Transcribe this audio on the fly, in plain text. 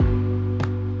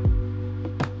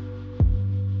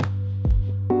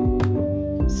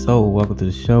So, welcome to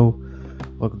the show.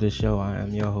 Welcome to the show. I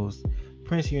am your host,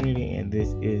 Prince Unity, and this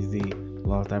is the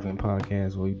Lost African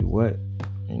Podcast where we do what?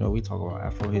 We talk about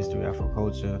Afro history, Afro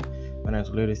culture,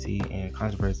 financial literacy, and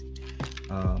controversy.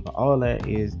 But all of that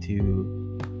is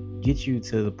to get you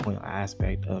to the point or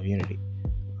aspect of unity.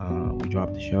 We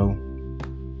drop the show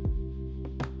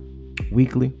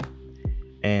weekly,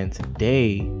 and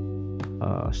today,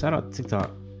 shout out to TikTok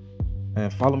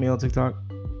and follow me on TikTok.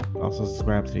 Also,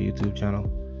 subscribe to the YouTube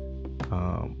channel.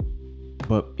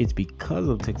 But it's because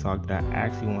of TikTok that I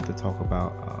actually want to talk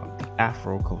about the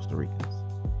Afro Costa Ricans.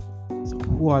 So,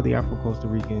 who are the Afro Costa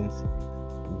Ricans?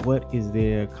 What is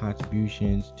their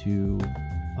contributions to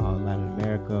Latin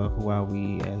America? Who are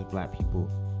we as Black people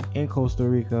in Costa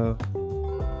Rica?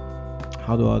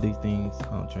 How do all these things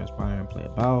transpire and play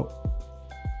about?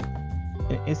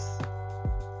 It's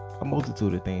a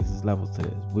multitude of things. There's levels to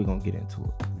this. We're gonna get into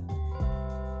it.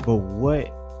 But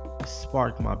what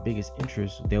sparked my biggest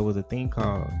interest, there was a thing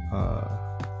called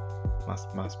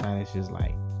my Spanish is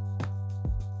like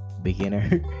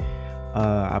beginner.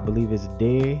 I believe it's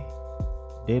de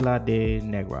la de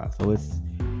Negra. So it's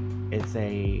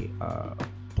a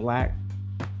Black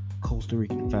Costa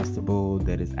Rican festival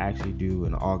that is actually due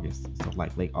in August. So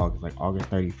like late August, like August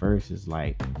 31st is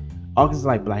like August is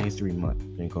like Black History Month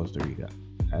in Costa Rica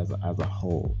as a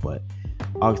whole, but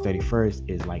August 31st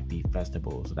is like the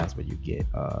festival, so that's where you get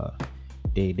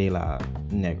de la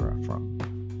Negra from.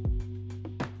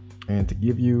 And to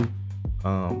give you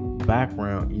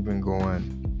background, even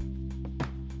going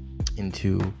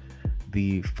into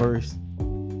the first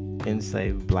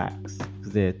enslaved Blacks,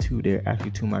 because there are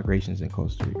actually two migrations in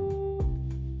Costa Rica.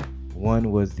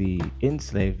 One was the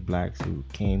enslaved Blacks who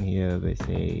came here, they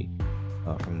say,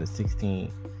 from the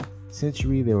 16th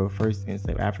century. They were first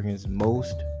enslaved Africans.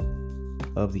 Most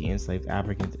of the enslaved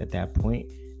Africans at that point,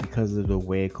 because of the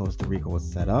way Costa Rica was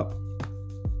set up,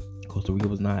 Costa Rica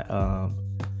was not a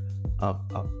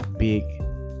big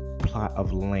plot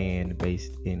of land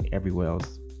based in everywhere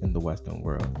else in the Western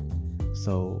world.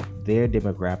 So their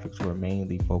demographics were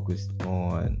mainly focused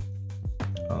on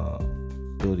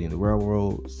building the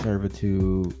railroad,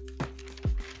 servitude,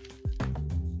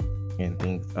 and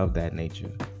things of that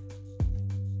nature.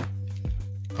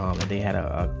 And they had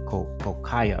a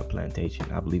cocaya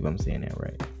plantation. I believe I'm saying that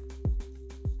right.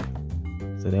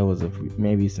 So there was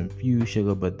maybe some few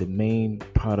sugar, but the main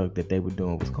product that they were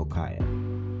doing was cocaya.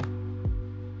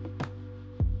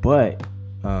 But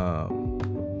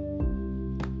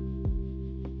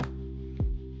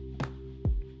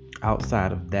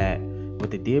outside of that,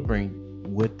 what they did bring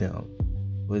with them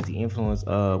was the influence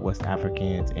of West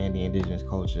Africans and the indigenous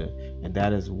culture, and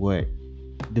that is what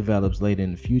develops later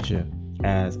in the future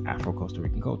as Afro Costa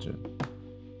Rican culture.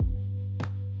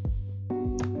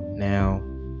 Now,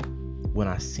 when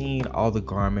I seen all the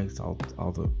garments, all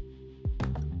the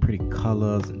pretty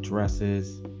colors and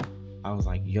dresses, I was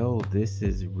like, yo, this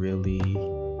is really,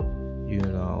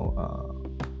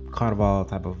 carnival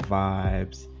type of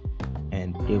vibes.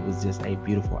 And it was just a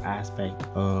beautiful aspect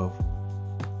of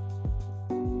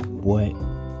what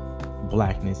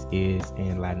Blackness is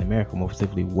in Latin America, more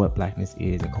specifically what Blackness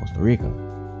is in Costa Rica.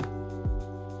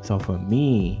 So for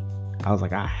me, I was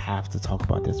like, I have to talk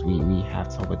about this. We have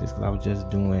to talk about this because I was just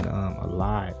doing a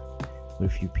live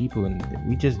with a few people, and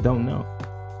we just don't know.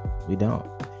 We don't.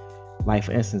 Like,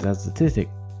 for instance, as a statistic,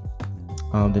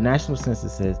 the national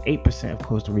census says 8% of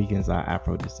Costa Ricans are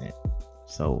Afro descent.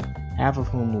 So half of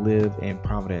whom live in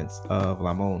Providence of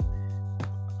Limon,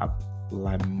 off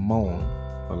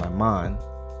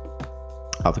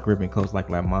the Caribbean coast. Like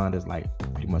Limon is like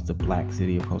pretty much the Black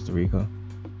city of Costa Rica.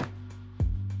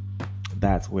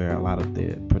 That's where a lot of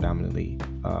the predominantly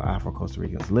Afro Costa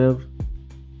Ricans live.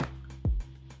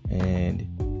 And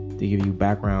to give you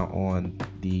background on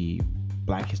the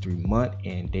Black History Month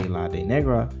and De la de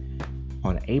Negra,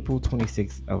 on April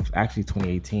 26th of actually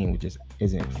 2018, which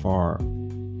isn't far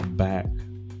back,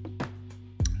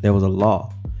 there was a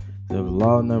law. There was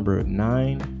law number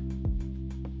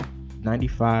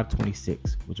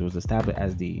 99526, which was established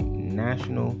as the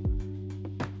national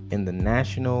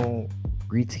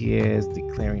Gritiers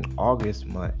declaring August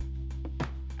month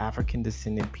African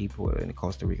descendant people in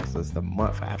Costa Rica. So it's the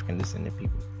month for African descendant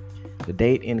people. The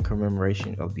date in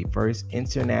commemoration of the first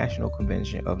International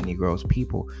Convention of Negroes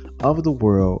People of the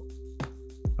World,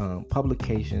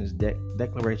 publications,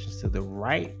 declarations to the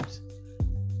rights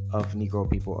of Negro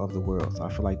people of the world. So I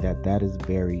feel like that is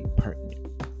very pertinent,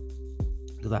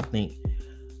 because I think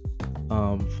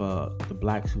for the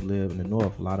Blacks who live in the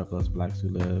North, a lot of us Blacks who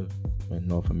live in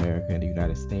North America and the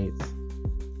United States,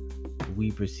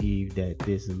 we perceive that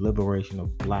this liberation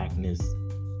of Blackness,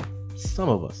 some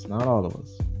of us, not all of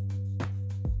us,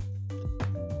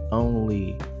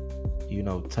 only,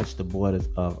 touch the borders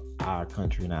of our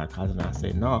country and our continent. I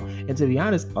said no. And to be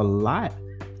honest, a lot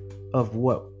of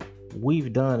what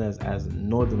we've done as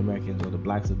Northern Americans, or the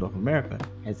blacks of North America,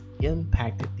 has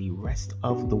impacted the rest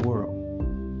of the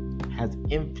world, has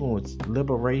influenced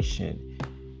liberation,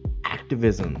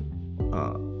 activism,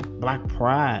 black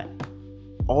pride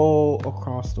all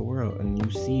across the world. And you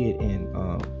see it in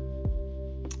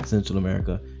Central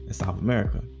America and South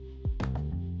America.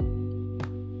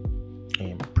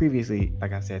 And previously,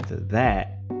 like I said, to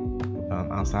that,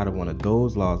 outside of one of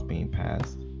those laws being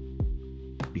passed,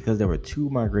 because there were two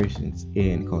migrations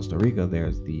in Costa Rica,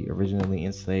 there's the originally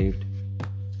enslaved,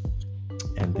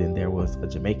 and then there was a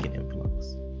Jamaican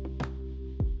influx.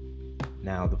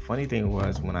 Now, the funny thing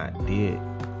was, when I did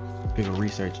bigger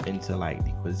research into like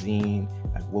the cuisine,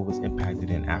 like what was impacted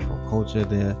in Afro culture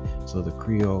there, so the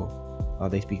Creole,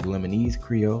 they speak Lebanese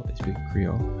Creole, they speak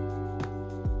Creole,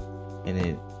 and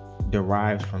it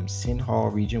derives from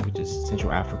Sinhal region, which is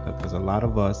Central Africa, because a lot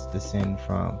of us descend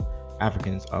from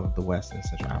Africans of the West and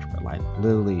Central Africa. Like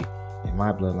literally, in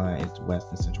my bloodline, it's West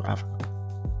and Central Africa.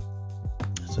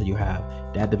 So you have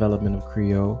that development of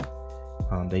Creole.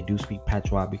 They do speak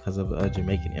Patois because of a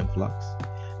Jamaican influx.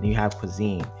 And you have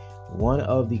cuisine. One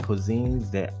of the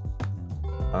cuisines that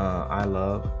I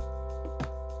love,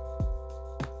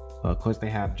 of course, they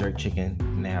have jerk chicken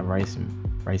and they have rice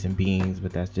and beans,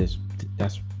 but that's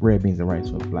red beans and rice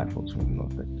for black folks from the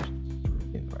north.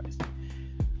 That's rice.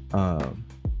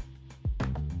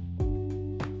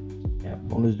 They have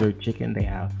boneless jerk chicken. They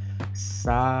have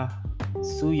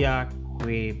suya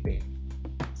quebe.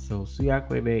 So suya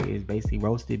quebe is basically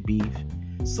roasted beef.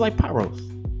 It's like pot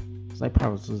roast. So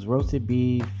it's roasted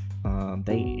beef.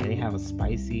 They have a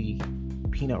spicy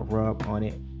peanut rub on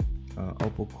it.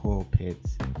 Opal coral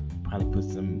pits. Probably put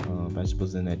some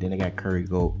vegetables in there. Then they got curry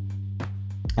goat.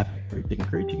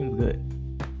 Curry chicken is good.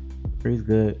 Curry's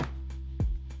good.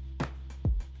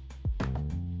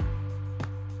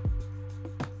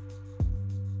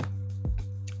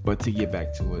 But to get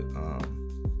back to it,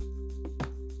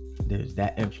 there's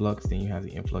that influx. Then you have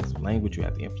the influx of language. You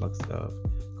have the influx of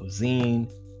cuisine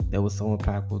that was so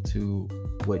impactful to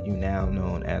what you now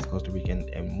know as Costa Rica.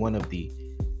 And one of the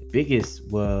biggest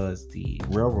was the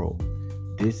railroad.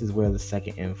 This is where the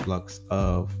second influx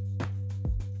of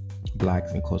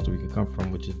blacks in Costa Rica come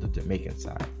from, which is the Jamaican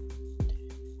side.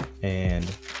 And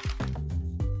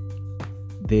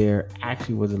there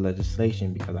actually was a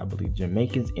legislation, because I believe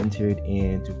Jamaicans entered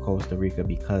into Costa Rica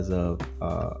because of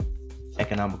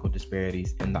economical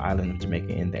disparities in the island of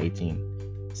Jamaica in the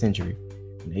 18th century.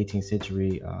 In the 18th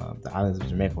century, the islands of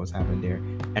Jamaica was having their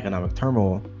economic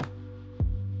turmoil,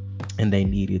 and they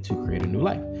needed to create a new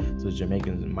life. So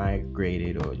Jamaicans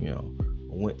migrated, or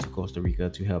went to Costa Rica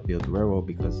to help build the railroad,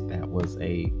 because that was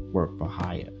a work for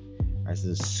hire. Right? So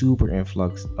there's a super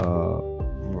influx of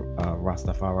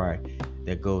Rastafari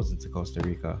that goes into Costa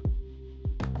Rica.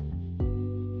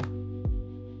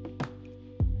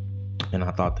 And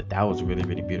I thought that was really,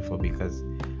 really beautiful, because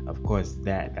of course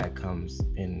that comes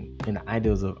in the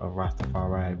ideals of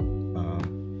Rastafari,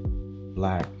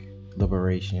 black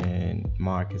liberation,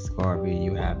 Marcus Garvey.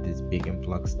 You have this big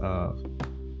influx of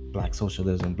black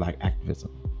socialism, black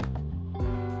activism.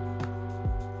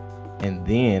 And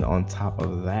then on top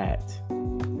of that,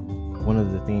 one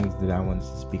of the things that I wanted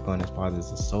to speak on as part of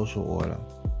this is social order,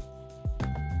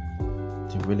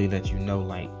 to really let you know,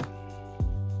 like,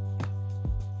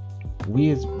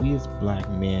 we as black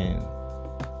men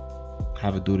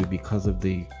have a duty, because of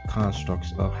the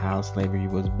constructs of how slavery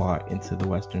was brought into the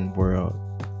Western world,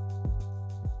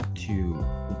 to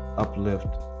uplift,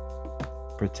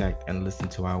 protect, and listen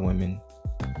to our women.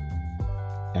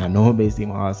 And I know it may seem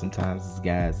hard sometimes,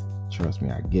 guys. Trust me,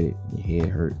 I get it. Your head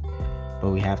hurt. But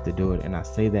we have to do it. And I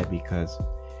say that because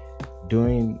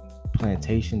during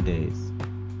plantation days,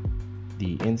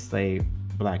 the enslaved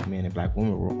black men and black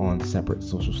women were on separate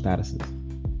social statuses.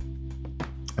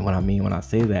 And what I mean when I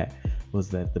say that was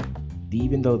that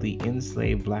even though the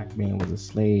enslaved black man was a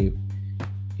slave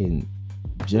in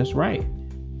just right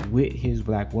with his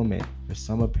black woman, for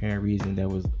some apparent reason there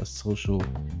was a social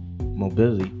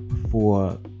mobility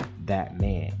for that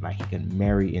man. Like, he could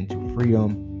marry into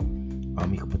freedom,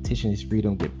 he could petition his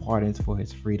freedom, get pardons for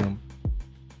his freedom,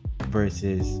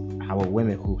 versus our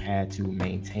women who had to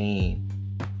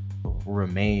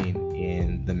remain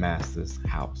in the master's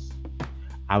house.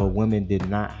 Our women did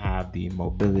not have the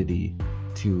mobility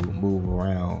to move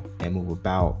around and move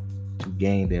about to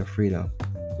gain their freedom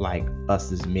like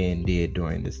us as men did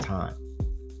during this time.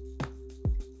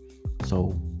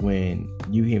 So when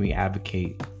you hear me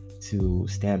advocate to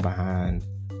stand behind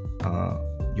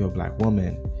your black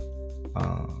woman,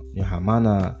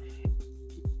 Hamana,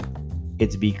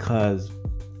 it's because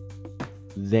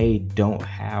they don't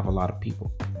have a lot of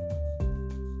people.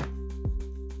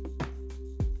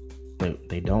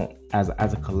 They don't, as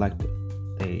a collective,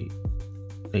 they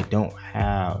don't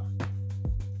have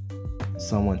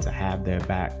someone to have their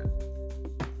back,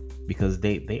 because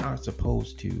they aren't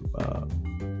supposed to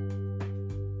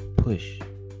push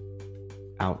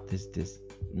out this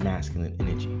masculine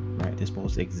energy, right? They're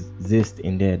supposed to exist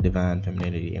in their divine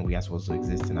femininity, and we are supposed to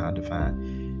exist in our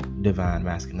divine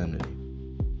masculinity.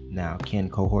 Now, can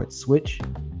cohorts switch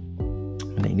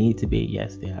when they need to be?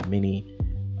 Yes, there are many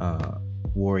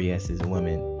warrioresses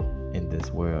women in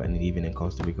this world, and even in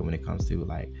Costa Rica when it comes to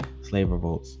like slave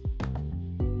revolts.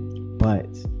 But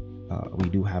we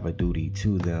do have a duty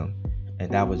to them,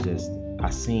 and that was just, I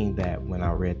seen that when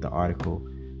I read the article.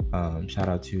 Shout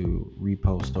out to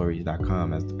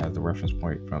repoststories.com as the reference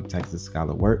point from Texas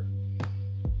Scholar Work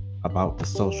about the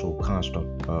social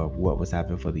construct of what was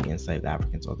happening for the enslaved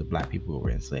Africans, or the black people who were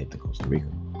enslaved in Costa Rica.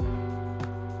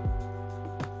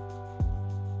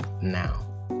 Now,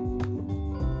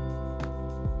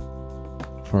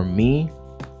 for me,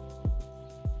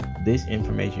 this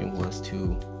information was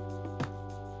to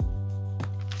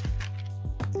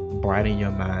brighten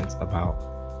your minds about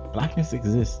Blackness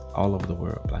exists all over the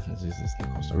world. Blackness exists in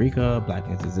Costa Rica.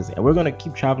 Blackness exists, and we're going to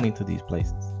keep traveling to these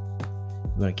places.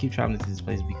 We're going to keep traveling to these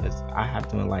places because I have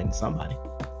to enlighten somebody.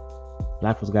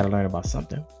 Black folks got to learn about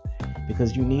something,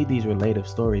 because you need these relative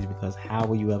stories. Because how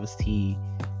will you ever see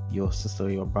your sister or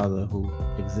your brother who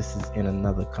exists in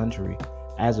another country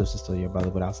as your sister or your brother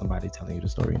without somebody telling you the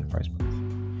story in the first place?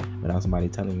 Without somebody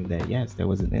telling you that, yes, there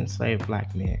was an enslaved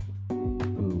black man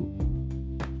who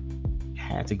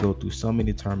had to go through so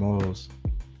many turmoils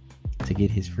to get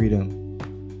his freedom.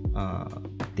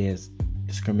 There's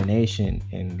discrimination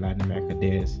in Latin America.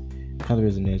 There's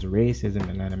colorism. There's racism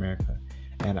in Latin America.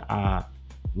 And I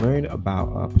learned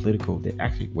about political. There's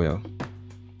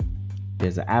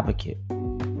an advocate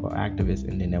or activist,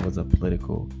 and then there was a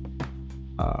political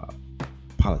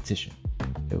politician.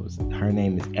 Her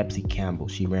name is Epsie Campbell.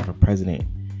 She ran for president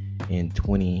in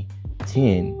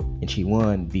 2010, and she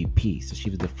won VP. So she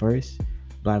was the first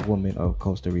Black woman of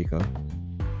Costa Rica,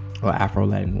 or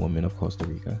Afro-Latin woman of Costa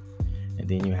Rica. And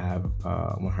then you have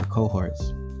one of her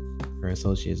cohorts, her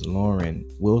associates, Lauren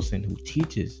Wilson, who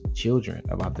teaches children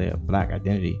about their Black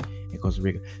identity in Costa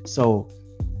Rica. So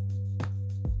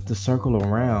to circle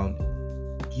around,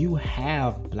 you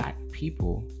have Black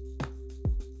people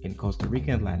in Costa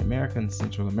Rica, and Latin America, and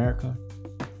Central America,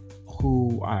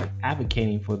 who are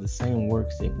advocating for the same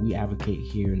works that we advocate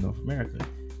here in North America.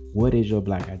 What is your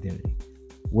Black identity?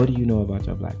 What do you know about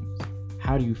your Blackness?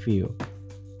 How do you feel?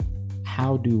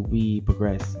 How do we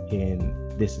progress in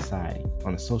this society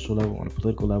on a social level, on a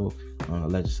political level, on a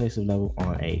legislative level,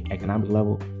 on an economic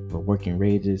level, for working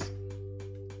wages?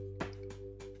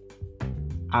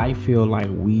 I feel like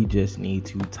we just need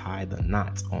to tie the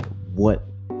knots on what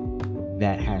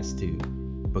that has to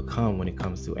become when it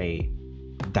comes to a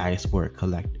diasporic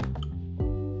collective.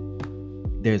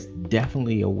 There's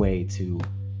definitely a way to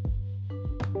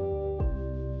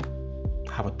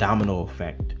have a domino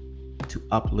effect to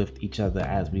uplift each other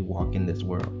as we walk in this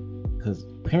world, because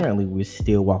apparently we're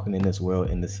still walking in this world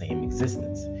in the same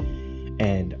existence.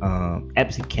 And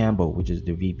Epsie Campbell, which is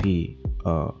the VP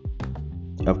of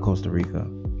Costa Rica,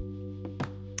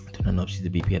 I don't know if she's the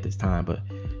VP at this time, but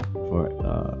for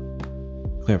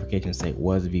clarification's sake,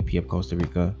 was the VP of Costa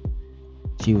Rica.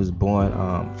 She was born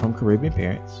from Caribbean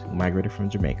parents who migrated from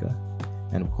Jamaica,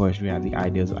 and of course we have the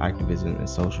ideas of activism and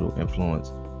social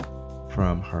influence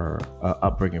from her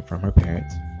upbringing from her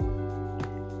parents.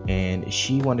 And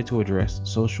she wanted to address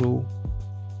social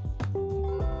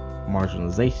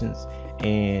marginalizations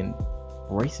and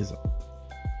racism.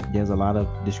 There's a lot of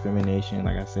discrimination,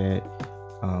 like I said,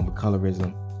 with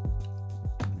colorism.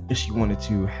 And she wanted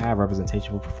to have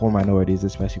representation for minorities,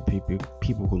 especially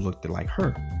people who looked like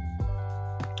her.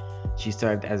 She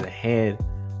served as a head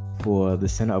for the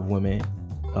Center of Women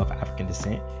of African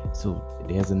Descent. So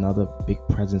there's another big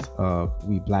presence of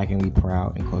We Black and We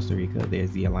Proud in Costa Rica.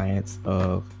 There's the Alliance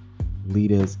of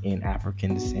Leaders in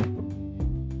African Descent.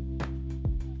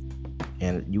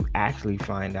 And you actually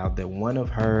find out that one of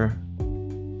her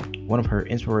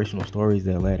inspirational stories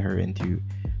that led her into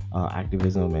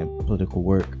activism and political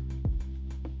work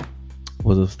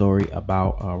was a story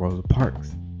about Rosa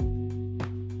Parks.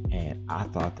 And I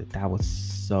thought that was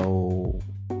so,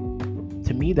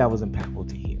 to me, that was impactful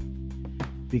to hear.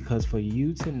 Because for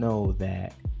you to know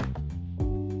that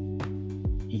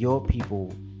your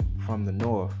people from the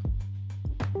North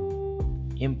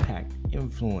impact,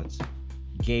 influence,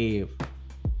 gave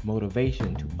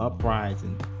motivation to uprise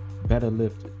and better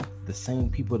lift the same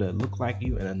people that look like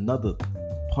you in another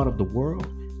part of the world,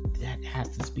 that has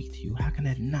to speak to you. How can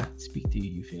that not speak to you?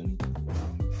 You feel me?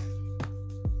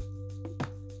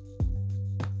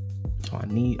 So I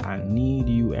need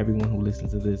you, everyone who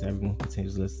listens to this, everyone who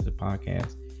continues to listen to the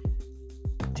podcast,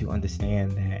 to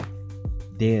understand that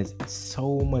there's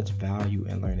so much value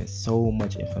in learning so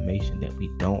much information that we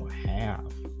don't have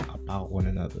about one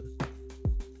another.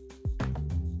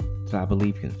 So I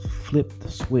believe can flip the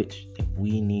switch that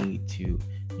we need to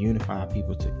unify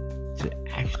people to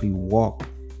actually walk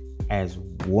as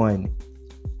one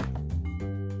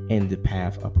in the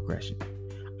path of progression.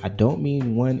 I don't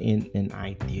mean one in an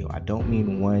ideal. I don't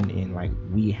mean one in like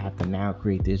we have to now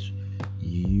create this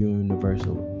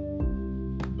universal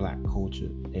Black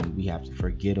culture and we have to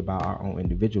forget about our own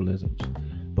individualisms,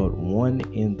 but one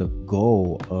in the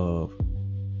goal of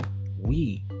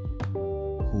we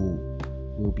who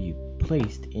will be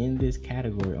placed in this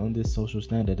category, on this social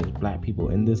standard as Black people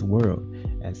in this world,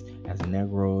 as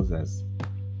Negroes, as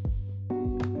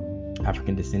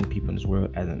African descended people in this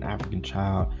world, as an African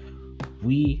child,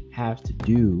 we have to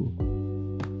do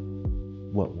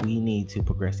what we need to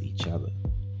progress each other,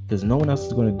 because no one else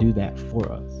is going to do that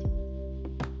for us.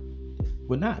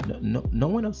 No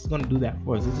one else is going to do that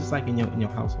for us. It's just like in your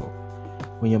household.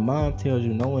 When your mom tells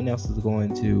you no one else is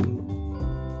going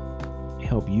to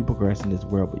help you progress in this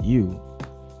world but you,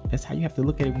 that's how you have to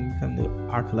look at it when we come to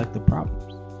our collective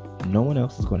problems. No one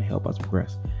else is going to help us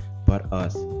progress but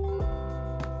us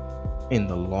in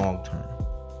the long term.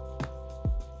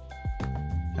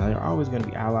 Now, there are always going to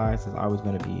be allies, there's always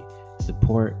going to be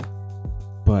support,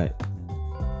 but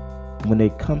when they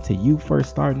come to you first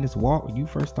starting this walk, you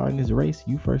first starting this race,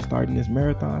 you first starting this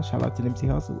marathon, shout out to MC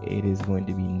Hustle, it is going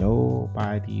to be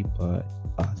nobody but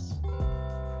us.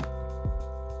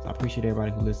 So I appreciate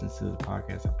everybody who listens to the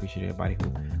podcast. I appreciate everybody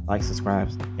who likes,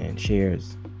 subscribes, and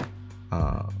shares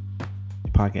the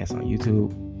podcast on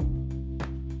YouTube.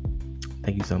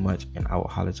 Thank you so much, and I will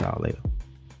holler at y'all later.